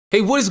Hey,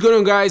 what is going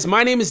on, guys?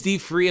 My name is D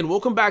Free, and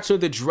welcome back to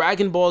the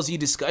Dragon Ball Z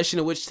discussion,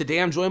 in which today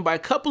I'm joined by a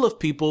couple of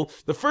people,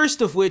 the first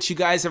of which you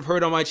guys have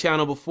heard on my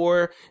channel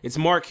before. It's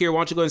Mark here. Why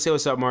don't you go ahead and say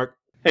what's up, Mark?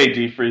 Hey,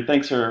 D Free,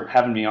 thanks for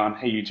having me on.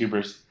 Hey,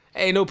 YouTubers.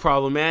 Hey, no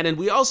problem, man. And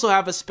we also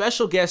have a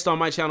special guest on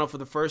my channel for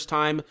the first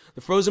time,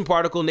 the Frozen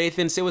Particle.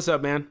 Nathan, say what's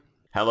up, man.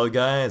 Hello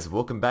guys,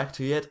 welcome back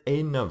to yet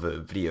another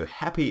video.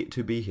 Happy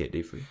to be here,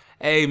 Diffrey.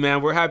 Hey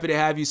man, we're happy to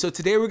have you. So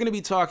today we're going to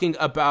be talking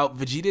about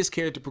Vegeta's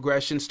character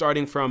progression,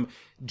 starting from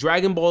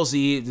Dragon Ball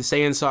Z, the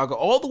Saiyan Saga,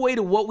 all the way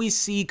to what we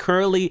see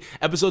currently,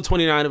 episode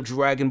 29 of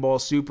Dragon Ball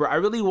Super. I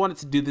really wanted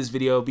to do this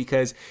video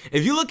because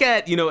if you look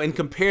at, and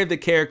compare the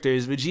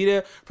characters,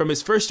 Vegeta from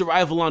his first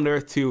arrival on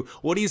Earth to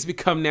what he's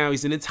become now,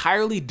 he's an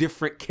entirely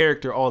different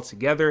character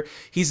altogether.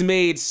 He's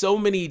made so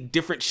many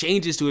different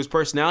changes to his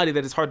personality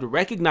that it's hard to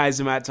recognize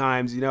him at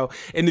times,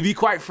 and to be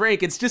quite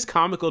frank, it's just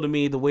comical to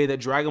me the way that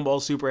Dragon Ball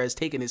Super has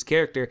taken his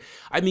character.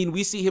 I mean,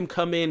 we see him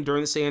come in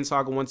during the Saiyan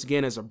Saga once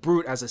again as a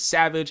brute, as a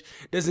savage,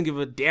 doesn't give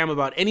a damn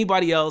about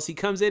anybody else. He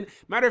comes in,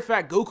 matter of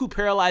fact, Goku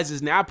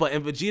paralyzes Nappa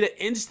and Vegeta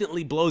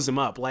instantly blows him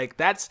up. Like,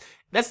 that's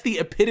the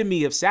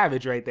epitome of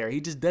savage right there.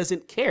 He just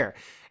doesn't care.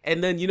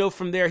 And then,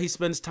 from there, he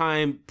spends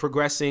time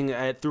progressing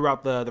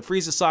throughout the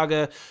Frieza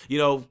Saga,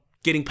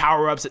 getting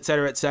power-ups,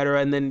 etc.,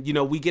 etc. And then,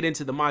 we get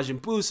into the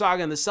Majin Buu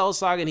Saga and the Cell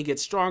Saga, and he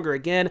gets stronger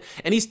again.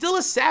 And he's still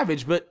a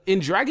savage, but in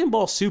Dragon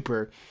Ball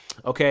Super,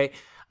 okay,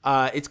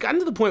 it's gotten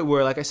to the point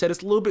where, like I said,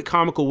 it's a little bit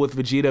comical with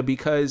Vegeta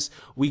because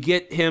we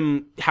get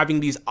him having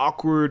these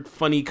awkward,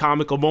 funny,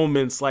 comical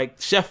moments like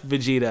Chef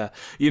Vegeta,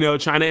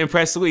 trying to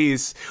impress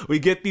Whis. We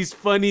get these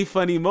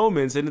funny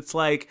moments, and it's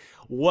like,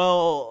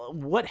 well,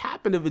 what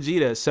happened to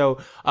Vegeta? So,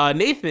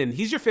 Nathan,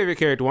 he's your favorite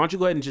character. Why don't you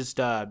go ahead and just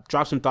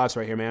drop some thoughts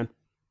right here, man?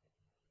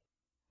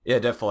 Yeah,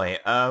 definitely.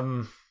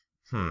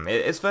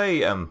 It's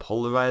very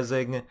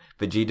polarizing,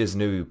 Vegeta's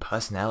new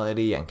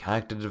personality and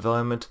character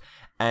development.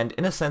 And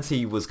in a sense,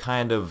 he was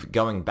kind of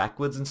going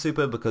backwards in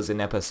Super because in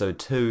episode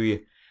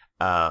 2,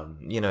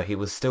 he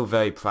was still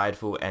very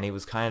prideful and he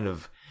was kind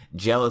of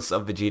jealous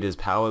of Vegeta's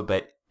power.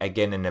 But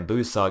again, in the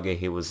Buu Saga,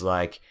 he was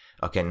like,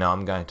 okay, now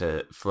I'm going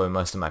to throw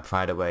most of my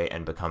pride away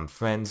and become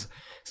friends.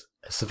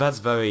 So that's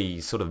very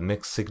sort of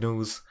mixed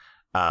signals.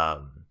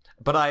 But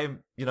I,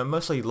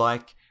 mostly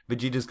like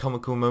Vegeta's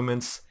comical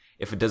moments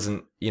if it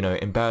doesn't,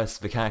 embarrass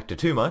the character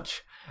too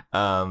much.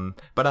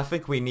 But I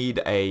think we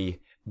need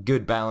a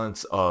good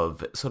balance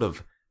of sort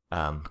of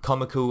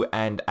comical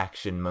and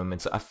action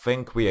moments. I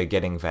think we are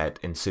getting that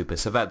in Super,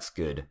 so that's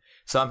good.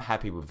 So I'm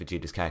happy with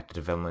Vegeta's character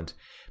development,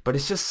 but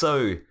it's just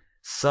so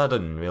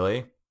sudden,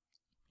 really.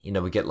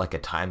 We get like a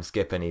time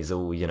skip and he's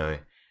all,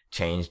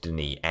 changed in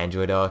the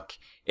Android arc.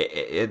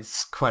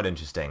 It's quite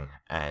interesting,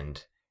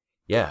 and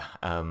yeah.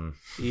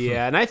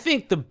 Yeah, and I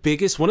think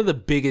one of the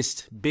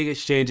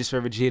biggest changes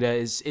for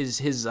Vegeta is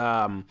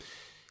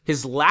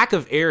his lack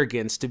of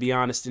arrogance, to be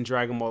honest, in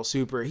Dragon Ball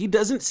Super. He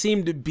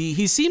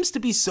seems to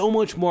be so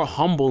much more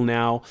humble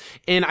now,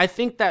 and I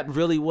think that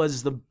really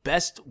was the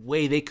best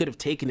way they could have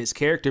taken his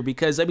character,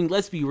 because, I mean,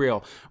 let's be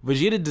real,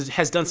 Vegeta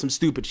has done some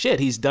stupid shit.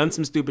 He's done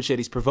some stupid shit.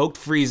 He's provoked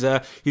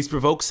Frieza, he's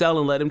provoked Cell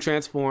and let him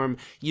transform,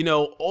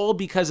 all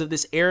because of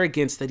this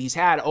arrogance that he's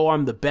had. Oh,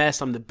 I'm the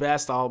best,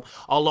 I'll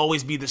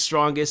always be the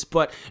strongest.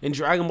 But in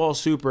Dragon Ball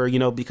Super,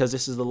 because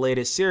this is the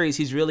latest series,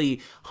 he's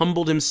really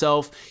humbled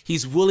himself.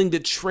 He's willing to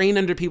train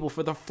under people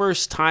for the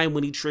first time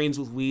when he trains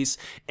with Whis,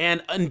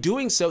 and in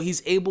doing so,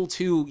 he's able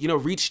to,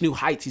 reach new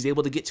heights. He's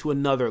able to get to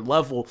another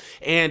level,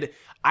 and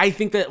I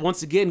think that,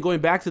 once again, going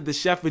back to the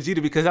Chef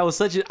Vegeta, because that was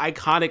such an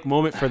iconic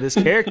moment for this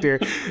character.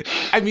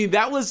 I mean,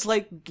 that was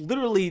like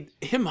literally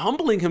him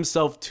humbling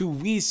himself to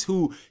Whis,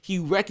 who he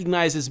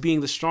recognized as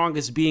being the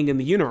strongest being in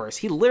the universe.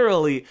 He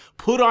literally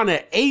put on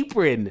an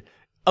apron.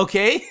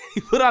 Okay,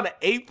 he put on an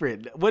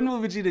apron. When will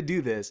Vegeta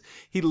do this?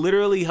 He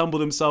literally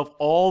humbled himself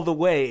all the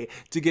way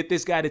to get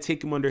this guy to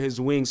take him under his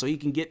wing so he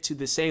can get to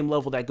the same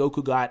level that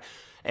Goku got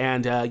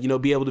and,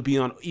 be able to be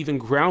on even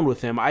ground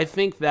with him. I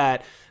think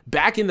that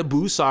back in the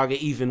Buu Saga,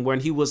 even when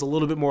he was a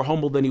little bit more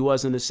humble than he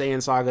was in the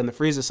Saiyan Saga and the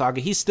Frieza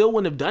Saga, he still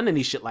wouldn't have done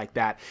any shit like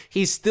that.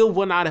 He still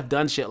would not have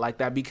done shit like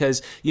that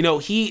because,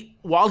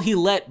 while he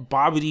let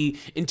Babidi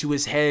into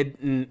his head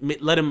and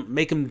let him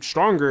make him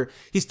stronger,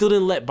 he still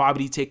didn't let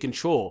Babidi take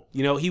control.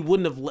 He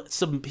wouldn't have let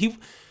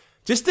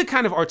just to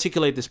kind of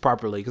articulate this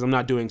properly, because I'm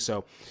not doing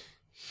so.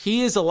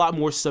 He is a lot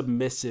more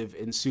submissive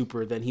in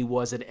Super than he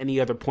was at any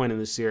other point in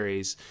the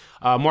series.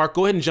 Mark,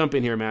 go ahead and jump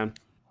in here, man.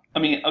 I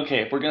mean, okay,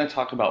 if we're going to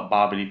talk about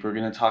Babidi, if we're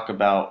going to talk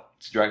about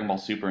Dragon Ball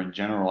Super in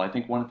general, I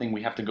think one thing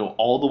we have to go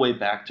all the way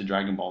back to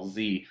Dragon Ball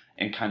Z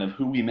and kind of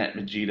who we met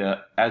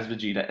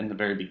Vegeta in the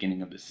very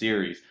beginning of the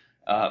series.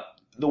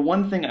 The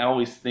one thing I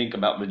always think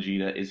about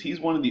Vegeta is he's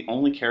one of the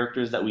only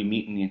characters that we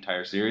meet in the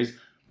entire series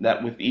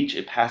that with each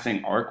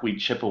passing arc, we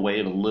chip away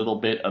at a little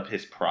bit of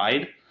his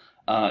pride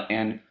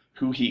and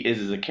who he is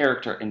as a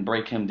character and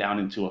break him down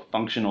into a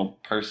functional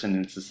person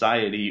in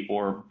society,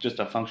 or just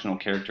a functional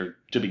character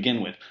to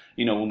begin with.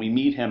 When we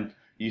meet him,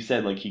 you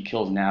said like he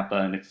kills Nappa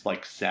and it's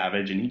like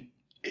savage and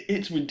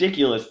it's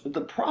ridiculous. But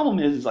the problem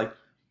is like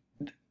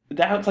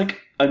that's like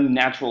a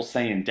natural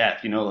Saiyan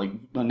death, you know, like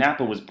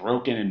Nappa was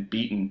broken and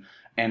beaten,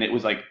 and it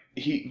was like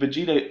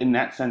Vegeta in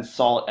that sense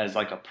saw it as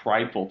like a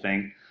prideful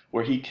thing,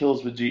 where he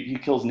kills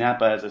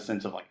Nappa as a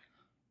sense of like,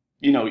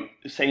 you know,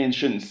 Saiyans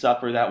shouldn't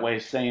suffer that way.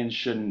 Saiyan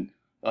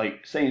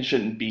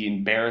shouldn't be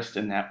embarrassed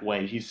in that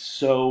way. He's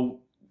so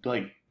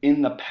like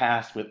in the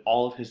past with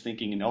all of his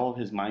thinking and all of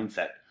his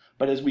mindset.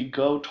 But as we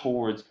go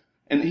towards,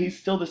 and he's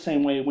still the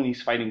same way when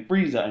he's fighting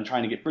Frieza and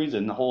trying to get Frieza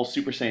and the whole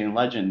Super Saiyan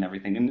legend and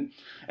everything.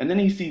 And then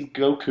he sees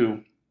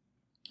Goku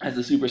as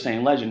the Super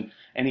Saiyan legend,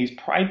 and he's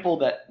prideful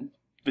that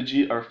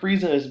Vegeta or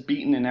Frieza is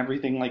beaten and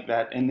everything like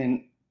that.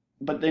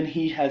 But then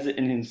he has it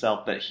in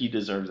himself that he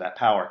deserves that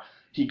power.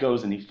 He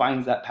goes and he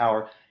finds that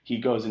power. He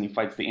goes and he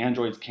fights the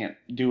androids, can't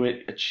do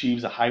it,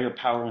 achieves a higher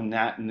power in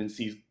that, and then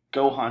sees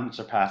Gohan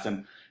surpass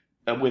him.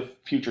 With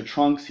future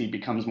Trunks, he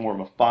becomes more of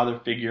a father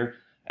figure.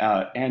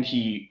 And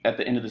he, at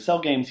the end of the Cell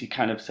games, he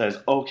kind of says,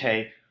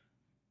 okay,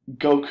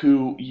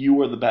 Goku,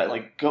 you are the best.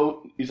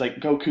 He's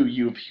like, Goku,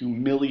 you have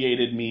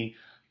humiliated me.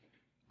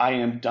 I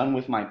am done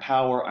with my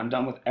power. I'm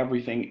done with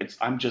everything.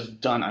 I'm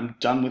just done. I'm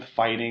done with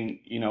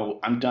fighting. You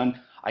know, I'm done.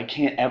 I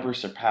can't ever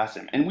surpass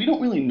him. And we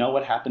don't really know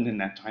what happened in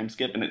that time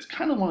skip. And it's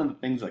kind of one of the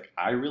things like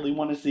I really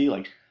want to see.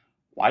 Like,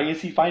 why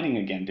is he fighting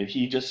again? Did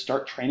he just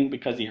start training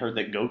because he heard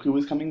that Goku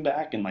was coming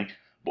back? And like,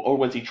 or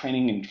was he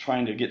training and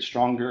trying to get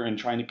stronger and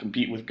trying to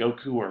compete with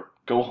Goku or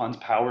Gohan's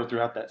power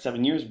throughout that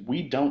 7 years?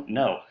 We don't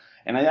know.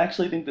 And I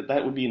actually think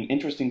that would be an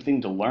interesting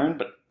thing to learn,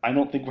 but I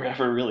don't think we're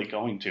ever really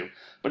going to.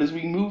 But as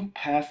we move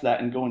past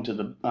that and go into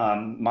the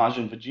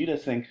Majin Vegeta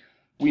thing,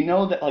 we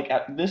know that like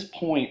at this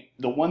point,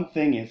 the one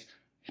thing is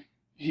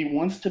he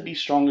wants to be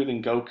stronger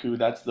than Goku.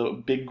 That's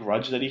the big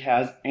grudge that he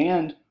has.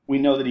 And we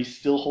know that he's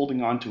still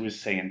holding on to his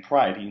Saiyan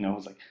pride. He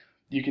knows like,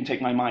 you can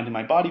take my mind and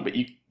my body,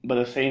 but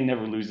a Saiyan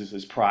never loses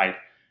his pride.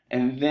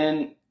 And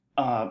then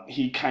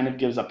he kind of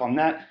gives up on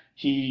that.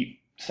 He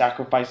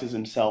sacrifices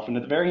himself. And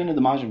at the very end of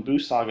the Majin Buu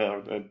saga,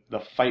 or the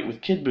fight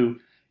with Kid Buu,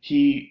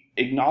 he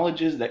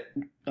acknowledges that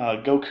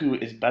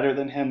Goku is better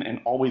than him and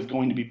always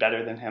going to be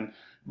better than him.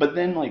 But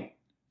then, like,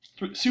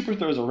 Super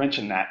throws a wrench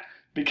in that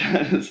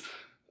because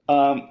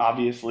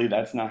obviously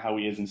that's not how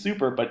he is in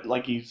Super. But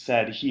like you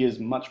said, he is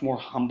much more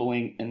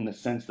humbling in the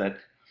sense that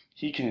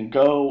he can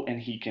go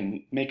and he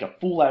can make a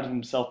fool out of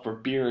himself for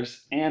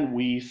Beerus and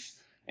Whis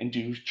and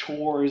do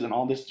chores and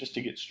all this just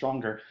to get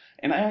stronger.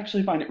 And I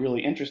actually find it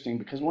really interesting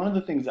because one of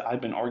the things that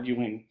I've been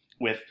arguing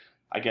with,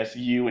 I guess,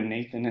 you and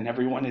Nathan and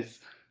everyone is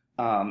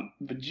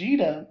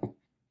Vegeta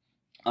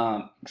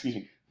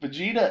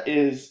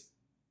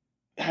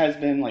has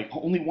been like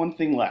only one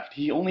thing left.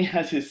 He only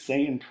has his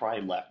Saiyan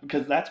pride left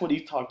because that's what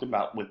he's talked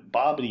about with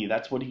Babidi.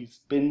 That's what he's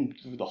been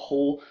through the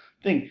whole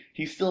thing.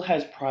 He still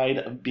has pride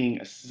of being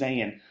a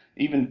Saiyan.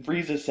 Even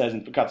Frieza says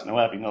in Fukkatsu no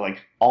F, you know,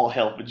 like, all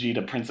hail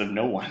Vegeta, Prince of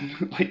No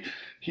One. Like,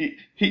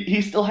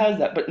 he still has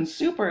that. But in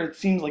Super, it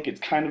seems like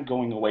it's kind of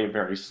going away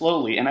very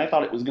slowly. And I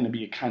thought it was going to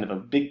be a kind of a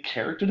big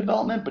character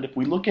development. But if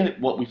we look at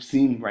what we've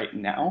seen right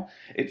now,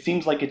 it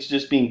seems like it's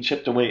just being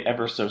chipped away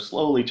ever so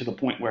slowly to the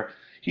point where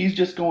he's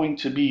just going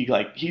to be,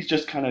 like, he's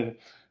just kind of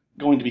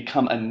going to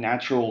become a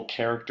natural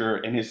character,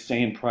 and his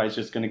Saiyan pride is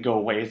just going to go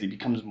away as he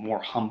becomes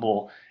more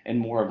humble and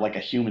more of like a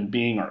human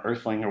being or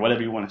earthling or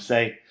whatever you want to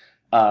say.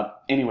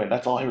 Anyway,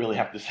 that's all I really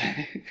have to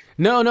say.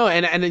 No,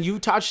 and then you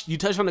touched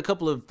on a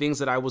couple of things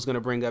that I was going to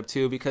bring up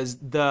too, because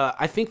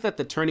I think that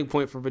the turning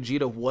point for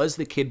Vegeta was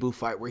the Kid Buu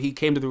fight, where he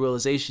came to the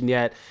realization,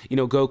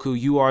 Goku,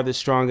 you are the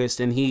strongest,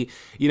 and he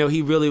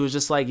really was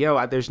just like,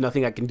 there's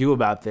nothing I can do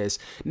about this.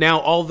 Now,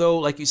 although,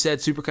 like you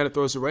said, Super kind of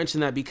throws a wrench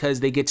in that because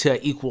they get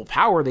to equal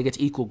power, they get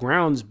to equal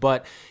grounds,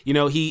 but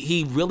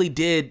he really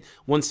did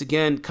once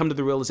again come to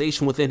the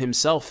realization within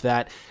himself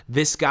that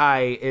this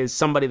guy is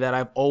somebody that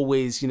I've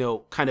always,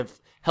 kind of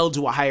held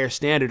to a higher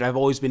standard. I've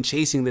always been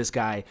chasing this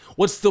guy.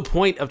 What's the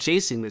point of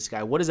chasing this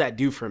guy? What does that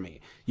do for me?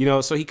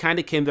 So he kind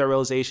of came to that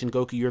realization,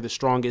 Goku, you're the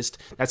strongest.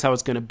 That's how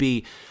it's going to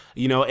be,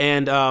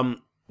 and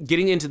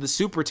getting into the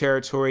Super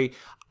territory,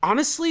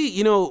 honestly,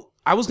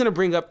 I was going to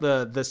bring up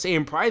the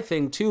Saiyan pride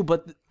thing too,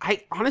 but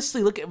I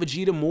honestly look at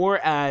Vegeta more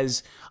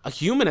as a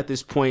human at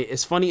this point,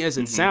 as funny as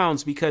it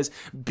sounds, because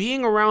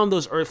being around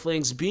those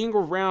Earthlings, being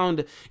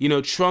around,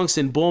 Trunks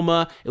and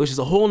Bulma, which is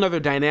a whole nother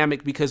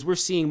dynamic, because we're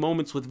seeing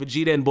moments with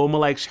Vegeta and Bulma,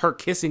 like her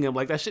kissing him,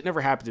 like that shit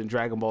never happened in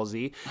Dragon Ball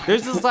Z.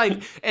 There's this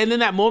and then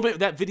that moment,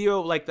 that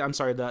video,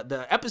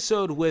 the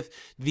episode with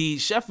the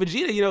Chef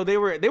Vegeta,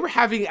 they were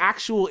having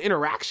actual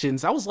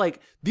interactions. I was like,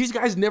 these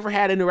guys never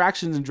had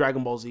interactions in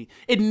Dragon Ball Z.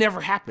 It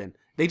never happened.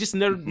 They just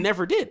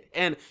never did.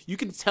 And you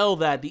can tell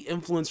that the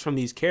influence from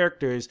these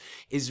characters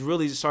is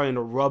really just starting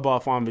to rub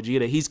off on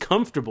Vegeta. He's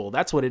comfortable.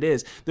 That's what it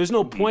is. There's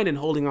no point in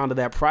holding on to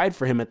that pride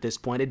for him at this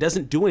point. It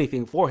doesn't do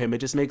anything for him. It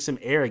just makes him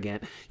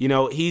arrogant.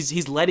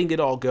 He's letting it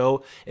all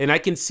go. And I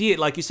can see it,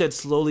 like you said,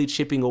 slowly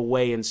chipping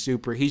away in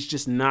Super. He's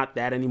just not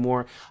that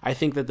anymore. I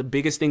think that the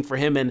biggest thing for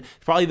him, and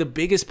probably the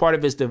biggest part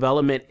of his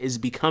development, is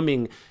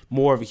becoming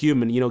more of a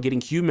human,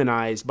 getting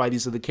humanized by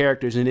these other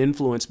characters and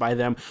influenced by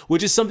them,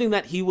 which is something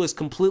that he was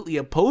completely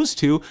opposed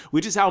to,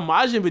 which is how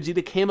Majin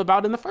Vegeta came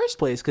about in the first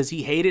place, because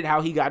he hated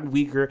how he got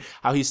weaker,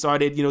 how he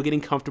started, you know,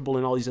 getting comfortable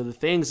and all these other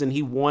things, and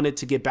he wanted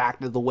to get back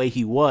to the way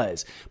he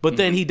was. But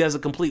then he does a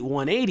complete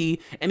 180,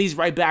 and he's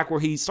right back where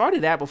he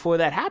started at before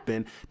that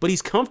happened. But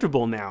he's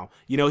comfortable now.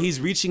 You know,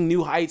 he's reaching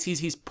new heights.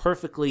 He's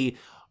perfectly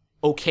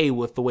okay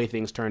with the way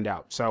things turned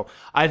out. So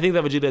I think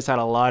that Vegeta has had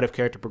a lot of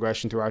character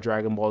progression throughout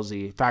Dragon Ball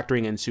Z,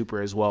 factoring in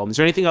Super as well. And is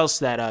there anything else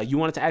that you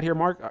wanted to add here,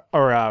 Mark?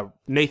 Or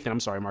Nathan,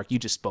 I'm sorry, Mark, you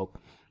just spoke.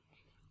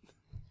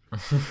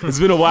 It's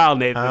been a while,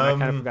 Nathan. I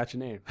kind of forgot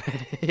your name.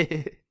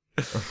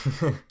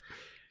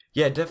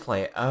 Yeah,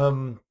 definitely.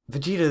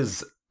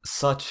 Vegeta's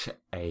such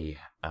a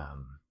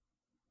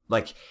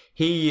like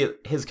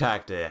his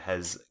character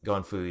has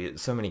gone through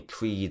so many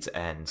creeds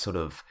and sort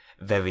of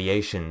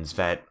variations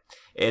that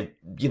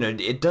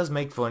it does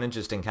make for an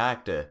interesting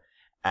character.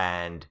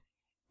 And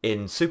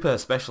in Super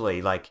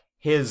especially, like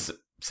his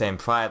same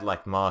pride,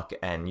 like Mark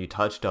and you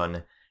touched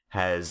on,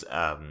 has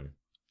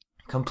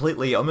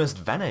completely almost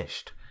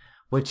vanished,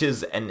 which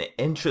is an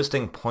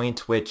interesting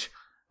point which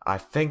I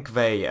think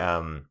they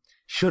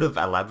should have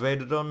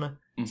elaborated on,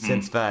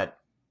 since that,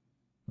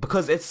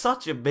 because it's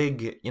such a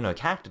big,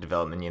 character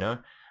development,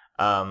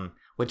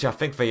 which I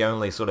think they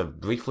only sort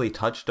of briefly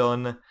touched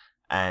on,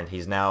 and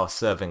he's now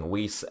serving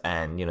Whis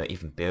and,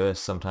 even Beerus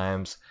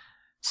sometimes.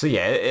 So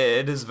yeah,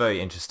 it is very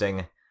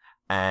interesting,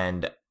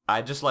 and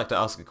I'd just like to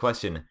ask a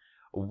question.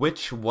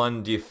 Which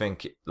one do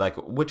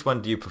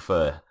you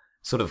prefer?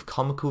 Sort of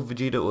comical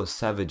Vegeta or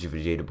savage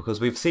Vegeta? Because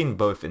we've seen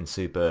both in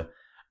Super,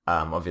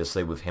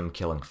 obviously with him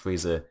killing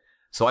Frieza.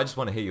 So I just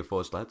want to hear your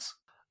thoughts, lads.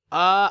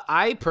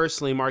 I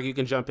personally, Mark, you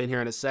can jump in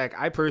here in a sec.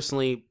 I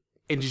personally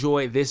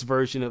enjoy this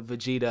version of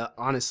Vegeta,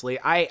 honestly.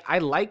 I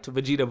liked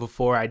Vegeta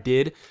before I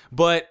did,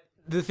 but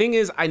the thing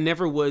is, I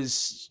never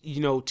was,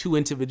 too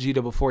into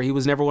Vegeta before. He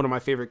was never one of my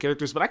favorite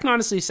characters, but I can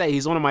honestly say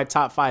he's one of my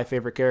top 5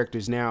 favorite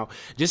characters now,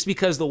 just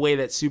because the way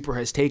that Super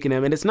has taken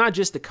him. And it's not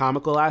just the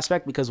comical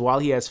aspect, because while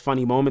he has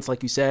funny moments,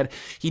 like you said,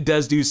 he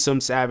does do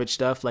some savage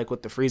stuff, like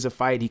with the Frieza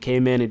fight. He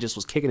came in and just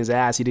was kicking his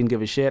ass. He didn't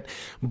give a shit.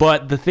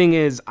 But the thing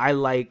is, I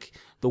like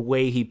the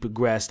way he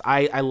progressed.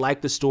 I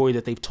like the story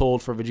that they've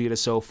told for Vegeta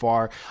so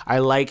far. I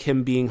like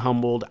him being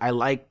humbled. I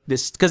like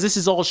this, because this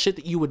is all shit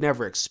that you would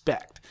never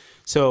expect.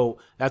 So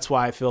that's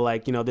why I feel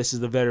like, this is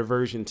the better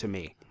version to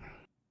me.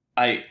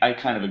 I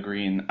kind of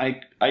agree, and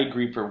I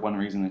agree for one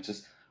reason. It's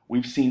just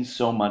we've seen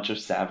so much of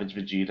Savage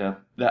Vegeta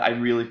that I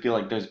really feel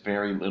like there's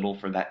very little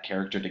for that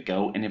character to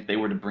go, and if they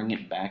were to bring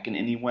it back in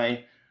any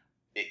way,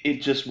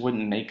 it just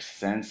wouldn't make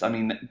sense. I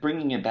mean,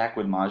 bringing it back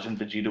with Majin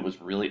Vegeta was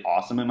really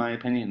awesome in my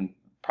opinion,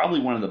 probably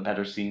one of the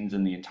better scenes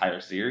in the entire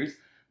series,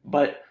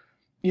 but,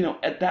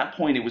 at that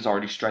point it was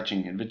already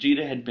stretching, and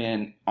Vegeta had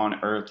been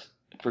on Earth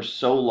for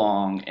so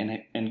long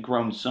and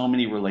grown so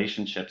many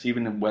relationships,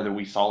 even whether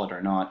we saw it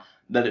or not,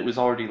 that it was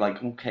already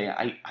like, okay,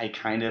 I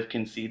kind of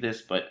can see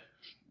this, but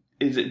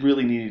is it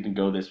really needing to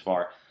go this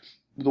far?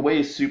 The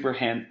way Super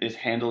is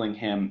handling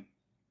him,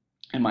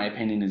 in my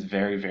opinion, is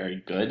very,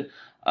 very good,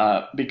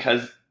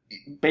 because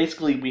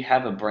basically we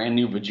have a brand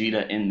new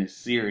Vegeta in this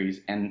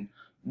series, and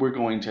we're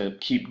going to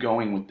keep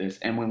going with this.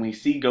 And when we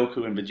see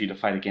Goku and Vegeta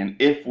fight again,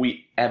 if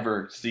we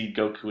ever see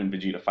Goku and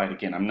Vegeta fight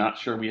again, I'm not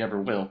sure we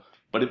ever will,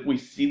 but if we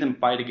see them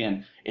fight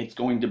again, it's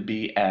going to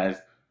be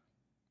as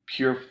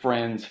pure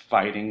friends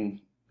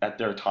fighting at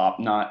their top.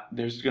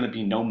 There's going to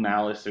be no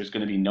malice. There's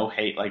going to be no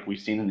hate like we've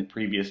seen in the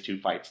previous 2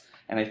 fights.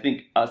 And I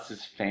think us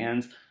as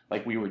fans,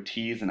 like we were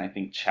teased in, I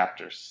think,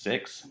 chapter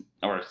 6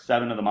 or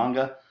 7 of the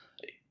manga,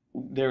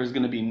 there's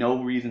going to be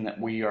no reason that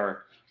we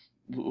are,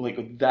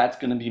 like, that's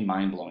going to be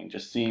mind-blowing.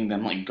 Just seeing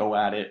them, like, go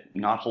at it,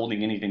 not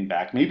holding anything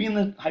back. Maybe in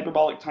the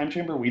hyperbolic time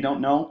chamber, we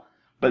don't know.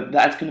 But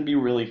that's going to be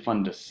really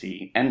fun to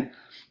see. And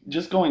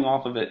just going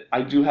off of it,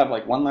 I do have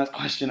like one last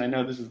question. I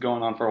know this is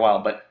going on for a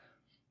while, but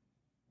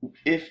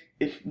if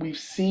we've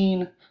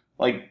seen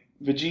like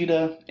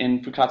Vegeta in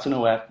Fukkatsu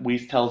no F,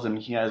 Whis tells him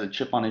he has a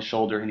chip on his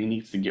shoulder and he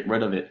needs to get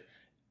rid of it.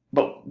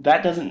 But I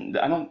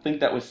don't think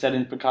that was said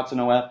in Fukkatsu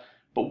no F.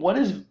 But what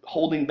is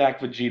holding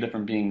back Vegeta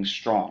from being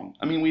strong?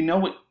 I mean, we know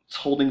what's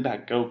holding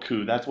back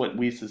Goku. That's what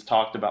Whis has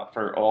talked about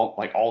for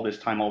all this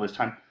time.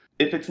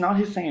 If it's not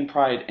his Saiyan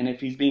pride, and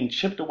if he's being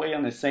chipped away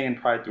on his Saiyan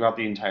pride throughout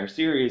the entire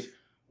series,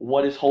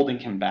 what is holding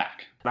him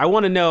back? I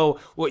want to know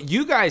what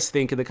you guys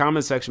think in the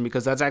comment section,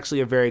 because that's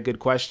actually a very good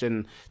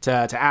question to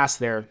ask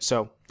there.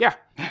 So, yeah.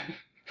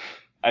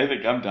 I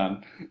think I'm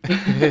done.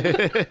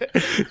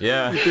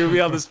 Yeah. You threw me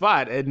on the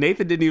spot. And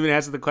Nathan didn't even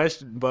answer the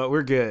question, but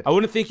we're good. I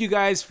want to thank you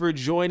guys for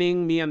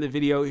joining me on the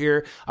video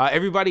here.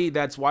 Everybody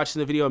that's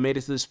watching the video and made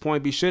it to this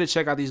point, be sure to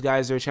check out these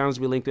guys. Their channels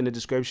will be linked in the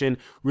description.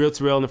 Real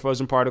to Real and the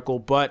Frozen Particle.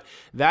 But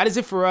that is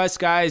it for us,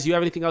 guys. You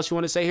have anything else you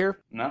want to say here?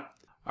 No.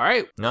 All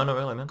right. No, not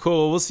really, man.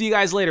 Cool. We'll see you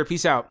guys later.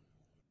 Peace out.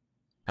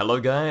 Hello,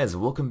 guys.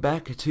 Welcome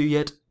back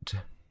to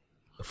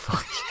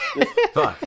Fuck. Fuck.